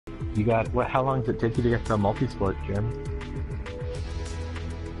You got what? How long does it take you to get to a multi-sport, Jim?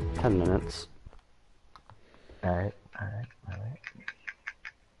 10 minutes. Alright, alright, alright.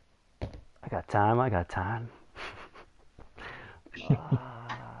 I got time, I got time.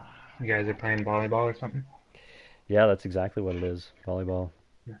 You guys are playing volleyball or something? Yeah, that's exactly what it is. Volleyball.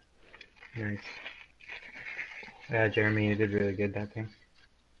 Yeah. Nice. Yeah, Jeremy, you did really good that thing.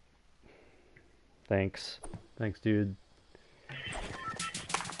 Thanks. Thanks, dude.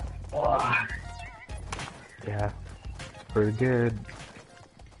 Oh. Yeah, pretty good.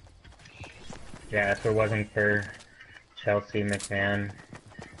 Yeah, if it wasn't for Chelsea, McMahon,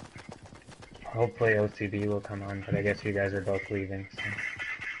 hopefully OCB will come on, but I guess you guys are both leaving, so.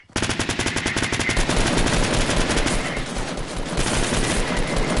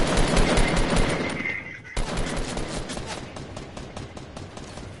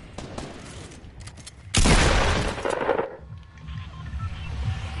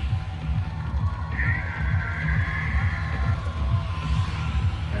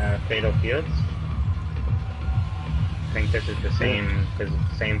 Fatal Fields? I think this is the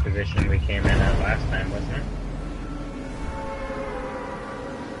same position we came in at last time, wasn't it?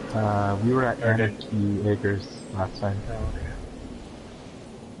 We were at Anarchy Acres last time. Oh,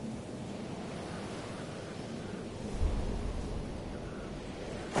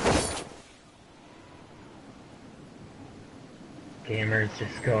 okay. Gamers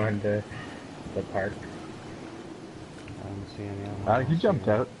just going to the park. I don't see any. He jumped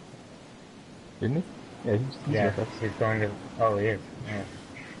out. Didn't he? Yeah, he's with us. He's going to... Oh, he is. Yeah.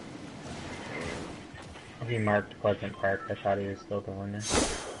 He marked Pleasant Park. I thought he was still going there.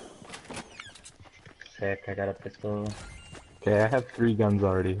 Sick, I got a pistol. Okay, I have 3 guns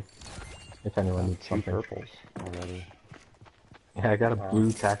already. If anyone needs 2 something. purples already. Yeah, I got a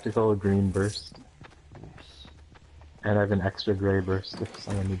blue tactical, a green burst. Nice. And I have an extra gray burst if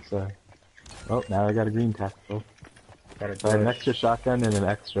someone needs a... Oh, now I got a green tactical. Got a I have an extra shotgun and an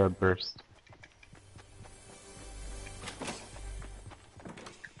extra burst.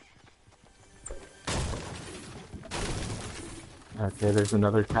 Okay, there's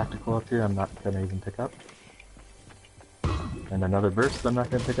another tactical up here I'm not gonna even pick up. And another burst I'm not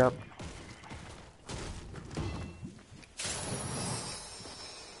gonna pick up.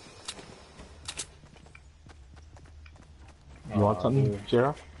 You want something,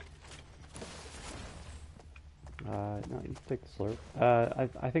 Jera? No, you can take the slurp.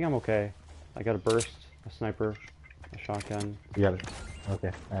 I think I'm okay. I got a burst, a sniper, a shotgun. You got it.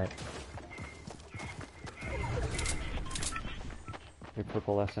 Okay, alright. A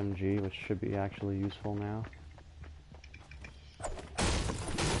purple SMG, which should be actually useful now.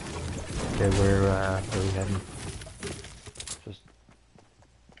 Okay, where are we heading? Just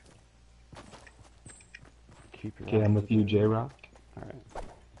keep your Okay, I'm with you, J-Rock. Alright.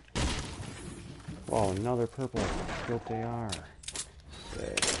 Oh, another purple. Scoped AR.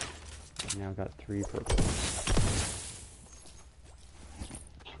 Sick. I've now got 3 purples.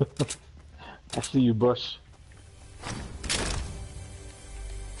 I see you, Bush.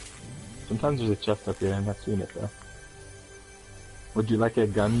 Sometimes there's a chest up here, I'm not seeing it though. Would you like a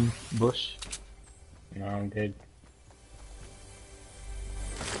gun, Bush? No, I'm good.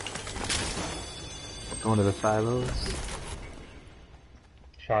 Going to the silos.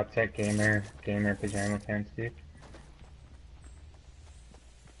 Shots at gamer pajama pants, dude.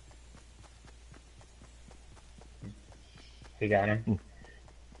 He got him.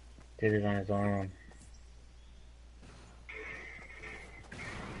 Did it on his own.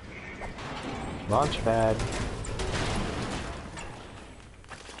 Launch pad.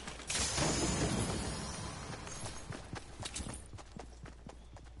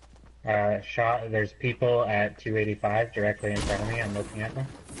 There's people at 285 directly in front of me. I'm looking at them.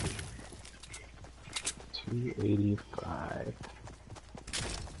 285.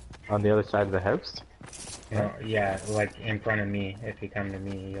 On the other side of the house? No, yeah, like in front of me. If you come to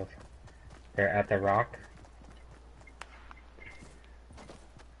me, they're at the rock.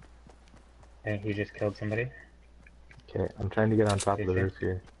 And he just killed somebody. Okay, I'm trying to get on top of the roof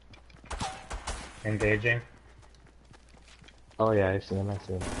here. Engaging. Oh yeah, I see him,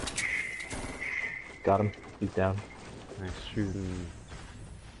 Got him. He's down. Nice shooting.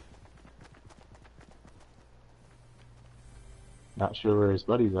 Not sure where his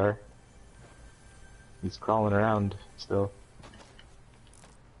buddies are. He's crawling around still.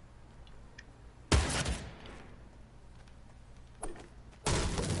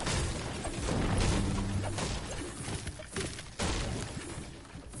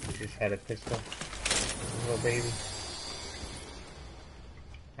 Just had a pistol. Little baby.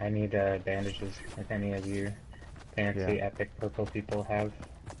 I need bandages, if any of you fancy epic purple people have.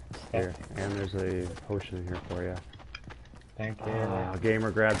 Here, and there's a potion in here for you. Thank you.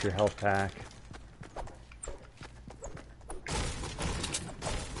 Gamer grabs your health pack.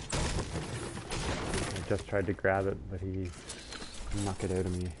 I just tried to grab it, but he knocked it out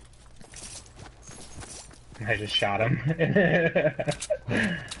of me. I just shot him.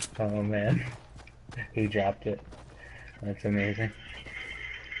 Oh man. He dropped it. That's amazing.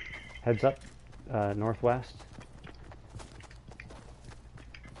 Heads up, northwest.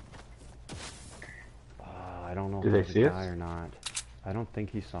 I don't know Did if they there's see a us? guy or not. I don't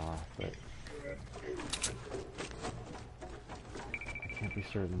think he saw, but I can't be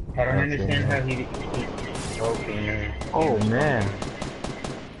certain. I don't Okay. understand how he gamer. Oh man.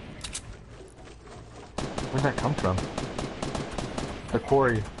 Where'd that come from? The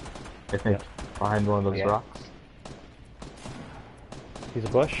quarry, I think, behind one of those Yeah. rocks. He's a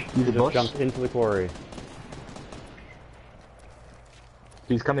bush. He's a Just bush? jumped into the quarry.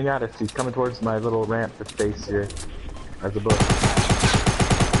 He's coming at us. He's coming towards my little ramp that's based here. As a bush.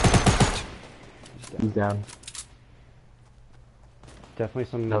 He's down. Definitely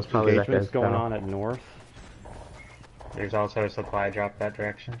some That was probably that engagements guy's going down. on at north. There's also a supply drop that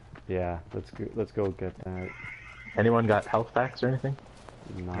direction. Yeah, let's go get that. Anyone got health packs or anything?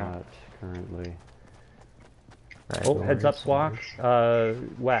 Not currently. Right, Oh, no heads up, worries, no SWalk.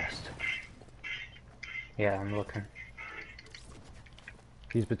 worries. West. Yeah, I'm looking.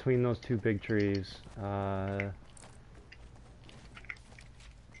 He's between those two big trees.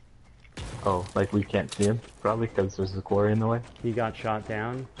 Oh, like we can't see him? Probably because there's a quarry in the way? He got shot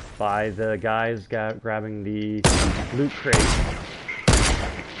down by the guys grabbing the loot crate.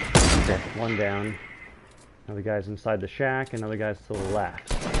 Okay. One down. Another guy's inside the shack, another guy's to the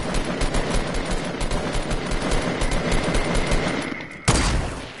left.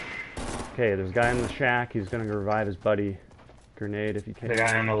 Okay, there's a guy in the shack. He's gonna revive his buddy. Grenade if you can. The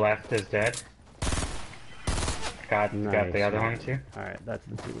guy on the left is dead. Got Nice. the other one too. Alright, that's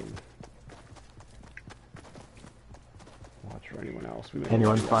the team. Watch for anyone else. We may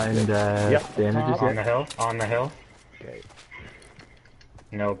Anyone have to find Yep, bandages top. On the yet? hill? On the hill? Okay.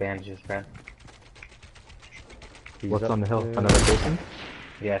 No bandages, Brad. He's What's up on the hill? there. Another person?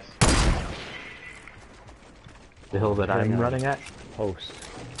 Yes. The hill that Hang I'm on. running at? Post.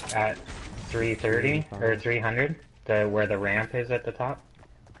 At 330 or 300, where the ramp is at the top.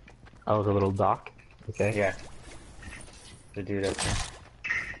 Oh, the little dock? Okay. Yeah. The dude up there.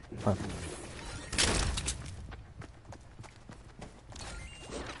 Huh.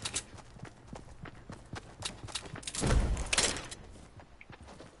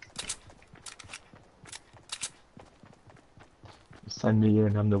 Send me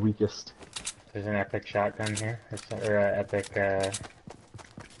in, I'm the weakest. There's an epic shotgun here, or epic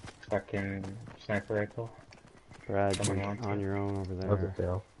fucking sniper rifle. Brad, Someone you're wants on it. your own over That was a there.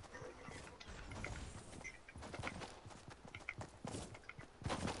 fail.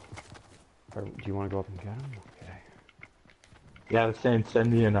 Or, do you want to go up and get him? Okay. Yeah, I was saying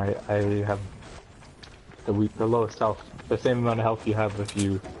send me in, I have the lowest health. The same amount of health you have if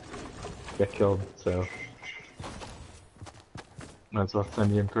you get killed, so might as well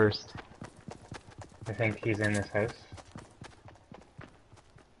send me in first. I think he's in this house.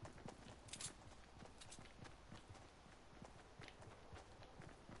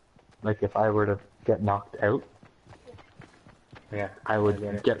 Like if I were to get knocked out, Yeah. I get would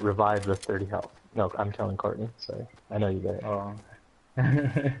it. get revived with 30 health. No, I'm telling Courtney, sorry. I know you get it. Oh.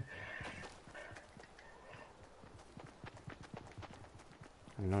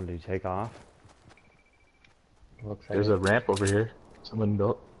 I don't know, did he take off? Looks like There's it. a ramp over here. Someone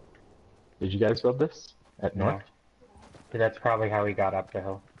built. Did you guys build this? At No. north? But that's probably how he got up the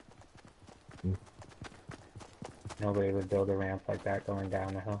hill. Hmm. Nobody would build a ramp like that going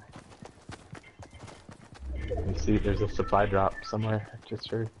down the hill. You see, there's a supply drop somewhere. I just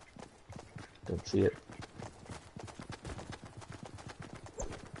heard. Didn't see it.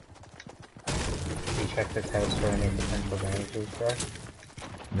 He checked this house for any potential damages for us.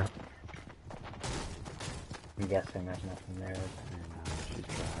 No. I'm guessing there's nothing there. She's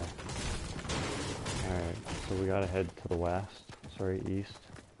dry. Alright, so we gotta head to the west. Sorry, east.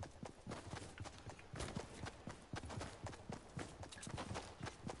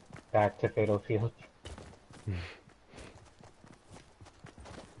 Back to Fatal Field.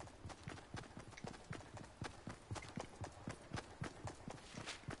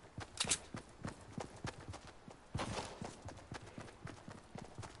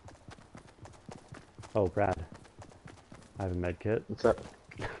 Oh, Brad. I have a med kit. What's up?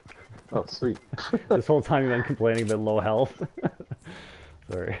 Oh, sweet. This whole time you've been complaining about low health.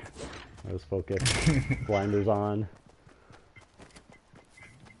 Sorry. I was focused. Blinders on.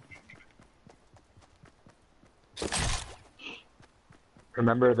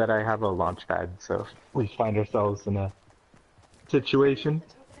 remember that I have a launch pad, so if we find ourselves in a situation.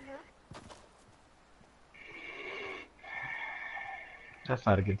 That's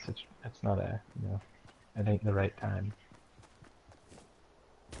not a good situation. That's not a, you know, it ain't the right time.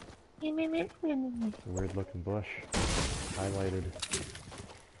 It's a weird looking bush. Highlighted.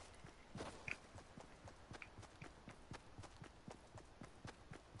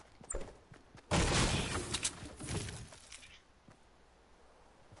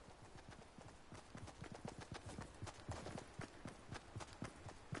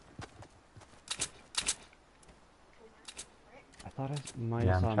 I thought I might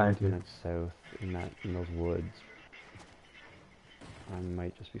Yeah, have I'm saw trying to. movement south in those woods. I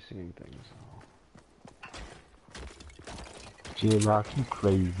might just be seeing things. J-Rock, you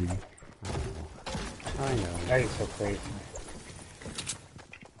crazy. I know. That is so crazy.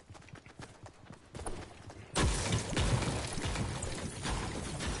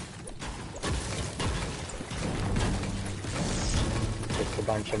 Just a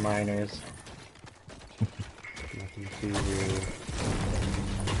bunch of miners. Nothing to see here.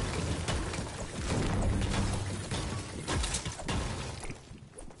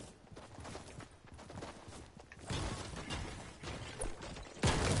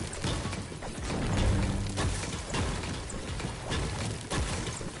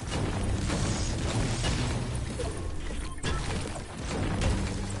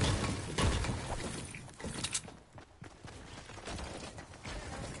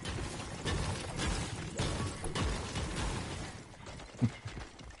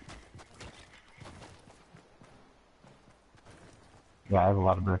 Yeah, I have a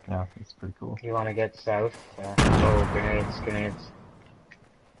lot of brick now. It's pretty cool. You want to get south? Oh, grenades, grenades.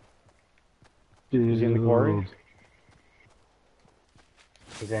 Is he in the quarry? Dude.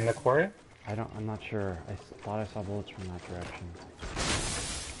 He's in the quarry? I'm not sure. I thought I saw bullets from that direction.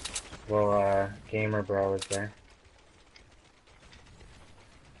 Well, Gamer Bro is there.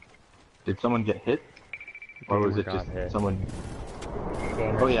 Did someone get hit? Or was Gamer it got just hit. someone...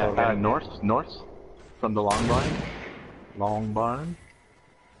 Gamer's Oh yeah, still getting hit. north from the long barn. Long barn.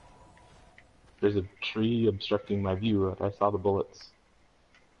 There's a tree obstructing my view. I saw the bullets.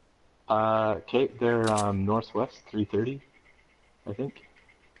 Okay, they're northwest, 330, I think.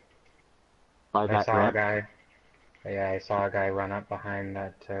 By I that saw ramp. a guy. Yeah, I saw a guy run up behind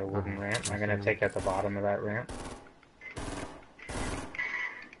that wooden Oh, ramp. I I'm gonna see him. take out the bottom of that ramp.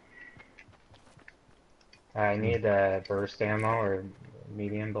 I need burst ammo or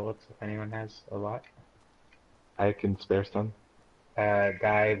medium bullets if anyone has a lot. I can spare some.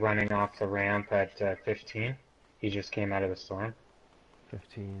 Guy running off the ramp at 15. He just came out of the storm.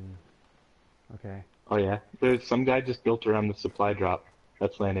 15. Okay. Oh yeah, there's some guy just built around the supply drop.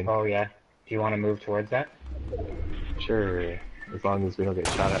 That's landing. Oh yeah. Do you want to move towards that? Sure, as long as we don't get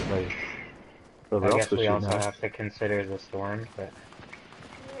shot at by whoever I else guess was we shooting also at us. have to consider the storm, but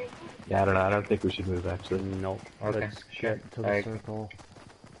Yeah, I don't know. I don't think we should move actually. Nope. okay, Let's sure. get to the circle.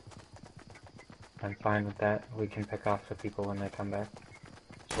 I'm fine with that. We can pick off the people when they come back.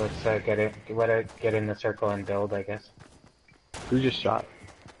 So let's get in the circle and build, I guess. Who just shot?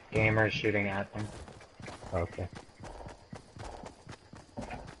 Gamers shooting at them. Okay.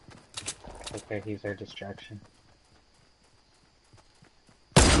 Okay, he's our distraction.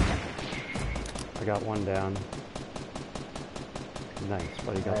 I got one down. Nice.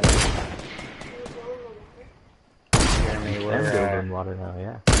 What do you got? Jeremy, I'm we're building water now.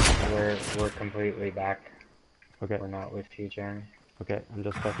 Yeah. we're completely back. Okay. We're not with you, Jeremy. Okay. I'm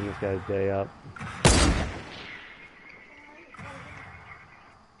just fucking this guy's day up.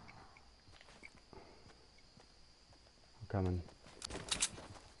 I'm coming.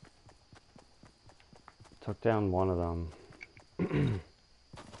 Took down one of them.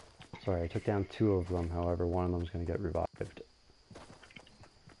 Sorry, I took down two of them. However, one of them's gonna get revived.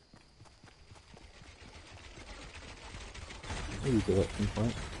 Maybe do it at some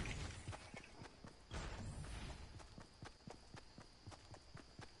point.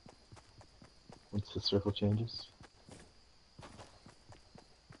 Once the circle changes.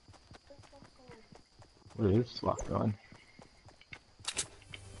 Where is SWalk going?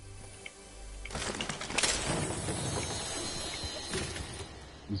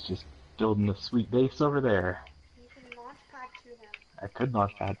 He's just building a sweet base over there. You can launch pad to him. I could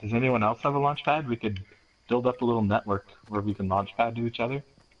launch pad. Does anyone else have a launch pad? We could build up a little network where we can launch pad to each other.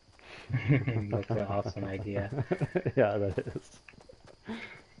 That's an awesome idea. Yeah, that is.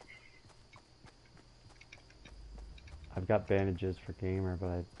 I've got bandages for Gamer, but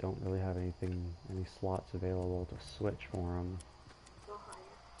I don't really have any slots available to switch for him. Go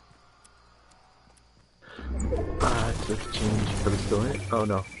higher. It's Let's change. Are we still in it? Oh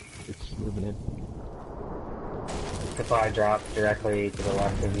no, it's moving in. Supply drop directly to the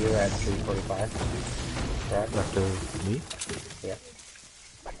left of you at 345. Correct? Left of me? Yeah.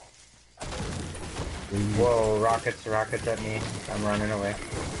 Three. Whoa, rockets at me. I'm running away.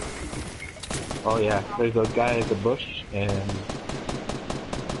 Oh yeah, there's a guy at the bush, and...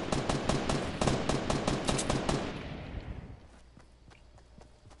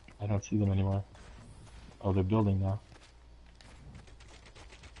 I don't see them anymore. Oh, they're building now.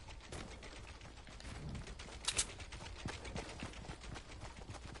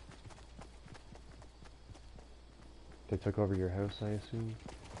 They took over your house, I assume?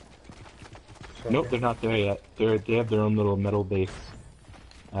 Nope, they're not there yet. They have their own little metal base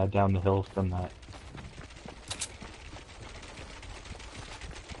down the hill from that.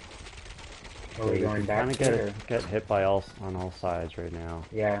 Are we going back Kind to it, or? of get hit by on all sides right now.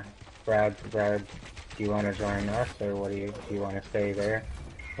 Yeah. Brad, do you want to join us, or what do you want to stay there?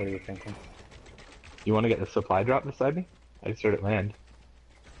 What are you thinking? You want to get the supply drop beside me? I just heard it land.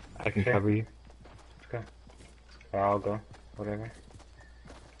 I can Sure. cover you. Let's go. Or I'll go. Whatever.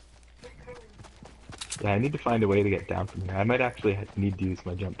 Yeah, I need to find a way to get down from here. I might actually need to use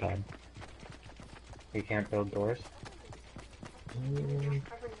my jump pad. You can't build doors?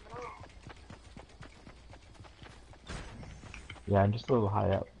 Yeah, I'm just a little high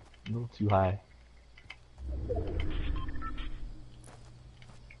up. A little too high.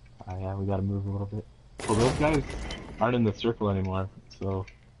 Yeah, we gotta move a little bit. Well, those guys aren't in the circle anymore, so...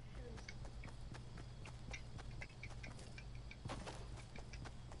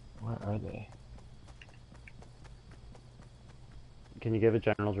 Where are they? Can you give a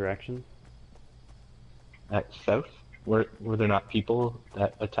general direction? At south? Were there not people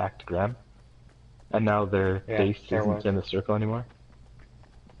that attacked Graham? And now their Yeah, base there isn't was. in the circle anymore?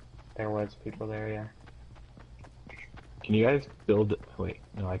 There was people there, yeah. Can you guys build... Wait,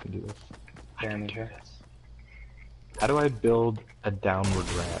 no, I can do this. Jeremy's here. How do I build a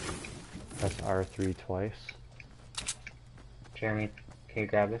downward ramp? Press R3 twice. Jeremy, can you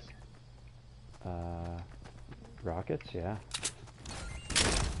grab this? Rockets, yeah.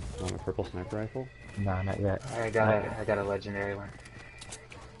 Want a purple sniper rifle? No, not yet. I got a legendary one.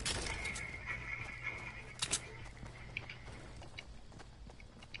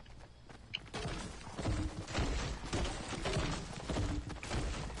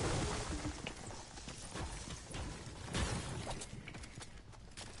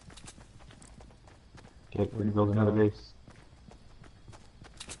 Okay, we can build another base.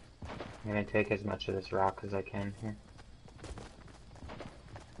 I'm gonna take as much of this rock as I can here.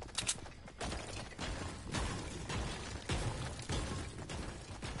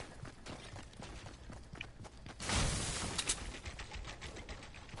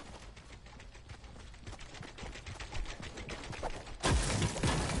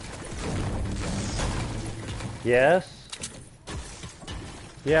 Yes.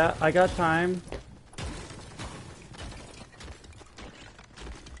 Yeah, I got time.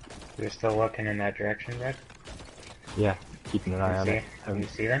 You're still looking in that direction, Red? Yeah, keeping an eye on it. You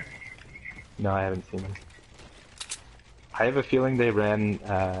see them? No, I haven't seen them. I have a feeling they ran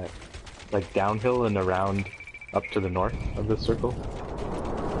like downhill and around up to the north of the circle.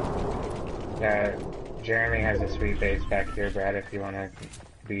 Jeremy has a sweet base back here, Brad, if you want to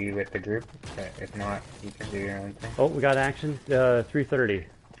be with the group. If not, you can do your own thing. Oh, we got action. 3:30.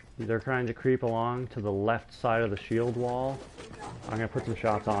 They're trying to creep along to the left side of the shield wall. I'm gonna put some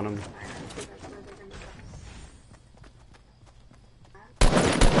shots on them.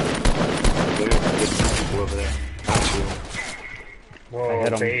 There's people over there. Whoa, I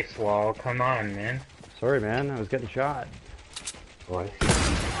hit 'em. base wall, come on, man. Sorry, man. I was getting shot. Boy.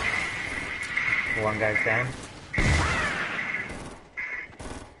 One guy's down.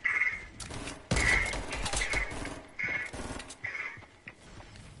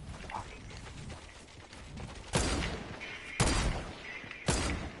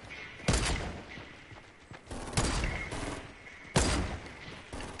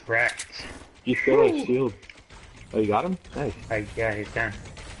 Wrecked. He's still at shield. Oh, you got him? Nice. Yeah, he's down.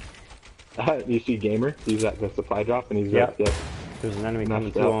 You see Gamer? He's at the supply drop and he's Yep. get There's an enemy coming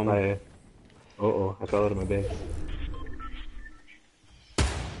messed to up him. by... Uh-oh, I fell out of my base.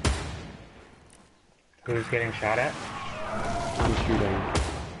 Who's getting shot at? I'm shooting.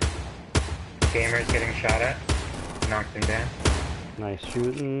 Gamer's getting shot at. Knocked him down. Nice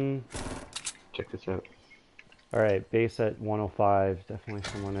shooting. Check this out. Alright, base at 105. Definitely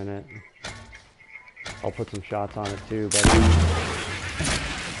someone in it. I'll put some shots on it too, buddy.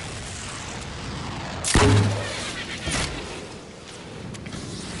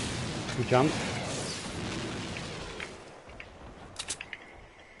 He jumped.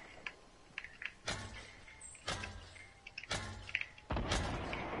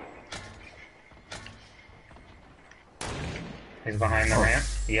 He's behind the ramp.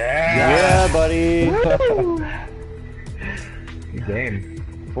 Yeah! Yeah, buddy! Good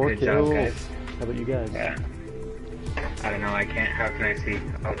game. 4 Good job, kills. guys. How about you guys? Yeah. I don't know, I can't. How can I see?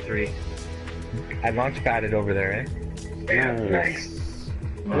 Oh, 3. I launch padded over there, eh? Yeah, Nice.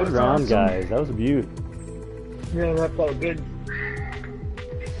 Good That's round, awesome. guys. That was a beaut. Yeah, that felt good.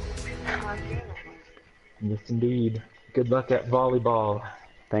 God damn it. Yes, indeed. Good luck at volleyball.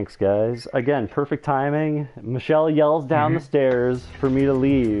 Thanks, guys. Again, perfect timing. Michelle yells down the stairs for me to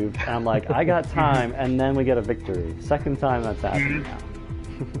leave. And I'm like, I got time, and then we get a victory. Second time that's happening now.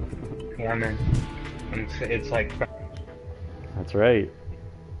 Yeah, man. It's like... That's right.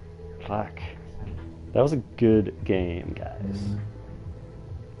 Fuck. That was a good game, guys.